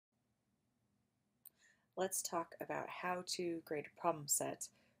let's talk about how to grade a problem set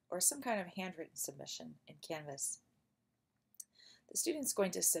or some kind of handwritten submission in Canvas. The student's going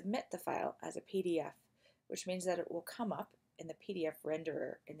to submit the file as a PDF, which means that it will come up in the PDF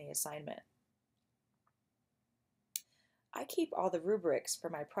renderer in the assignment. I keep all the rubrics for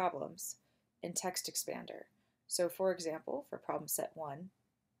my problems in TextExpander. So for example, for problem set 1,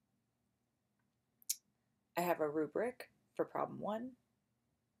 I have a rubric for problem 1,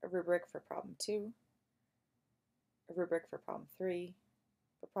 a rubric for problem 2, a rubric for problem 3,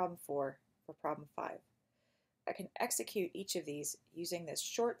 for problem 4, for problem 5. I can execute each of these using this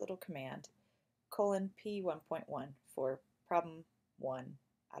short little command, :p1.1 for problem 1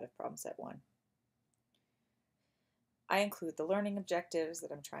 out of problem set 1. I include the learning objectives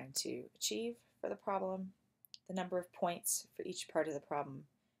that I'm trying to achieve for the problem, the number of points for each part of the problem,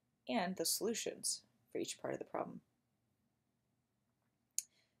 and the solutions for each part of the problem.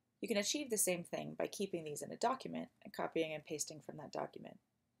 You can achieve the same thing by keeping these in a document and copying and pasting from that document.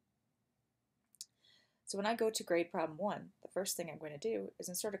 So when I go to grade problem 1, the first thing I'm going to do is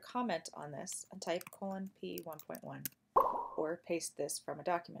insert a comment on this and type :p1.1 or paste this from a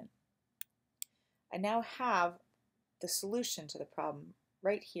document. I now have the solution to the problem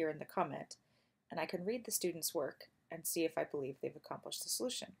right here in the comment, and I can read the student's work and see if I believe they've accomplished the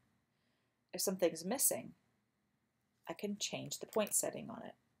solution. If something's missing, I can change the point setting on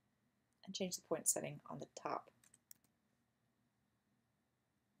it and change the point setting on the top.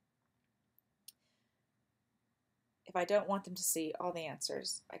 If I don't want them to see all the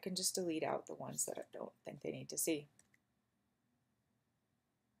answers, I can just delete out the ones that I don't think they need to see.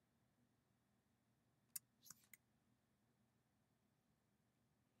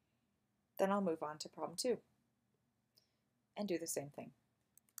 Then I'll move on to problem 2 and do the same thing.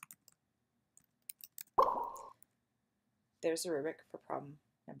 There's a rubric for problem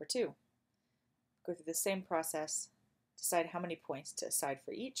number 2. Go through the same process, decide how many points to assign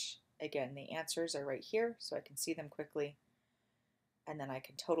for each. Again, the answers are right here, so I can see them quickly, and then I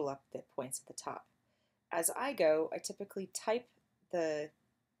can total up the points at the top. As I go, I typically type the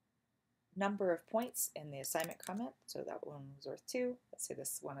number of points in the assignment comment. So that one was worth 2. Let's say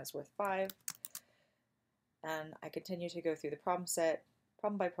this one is worth 5. And I continue to go through the problem set,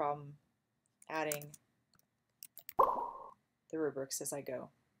 problem by problem, adding the rubrics as I go.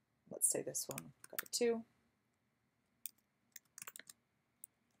 Let's say this one got a 2.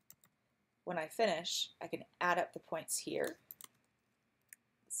 When I finish, I can add up the points here.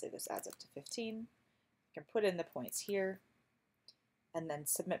 Let's say this adds up to 15. I can put in the points here and then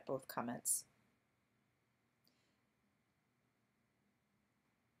submit both comments.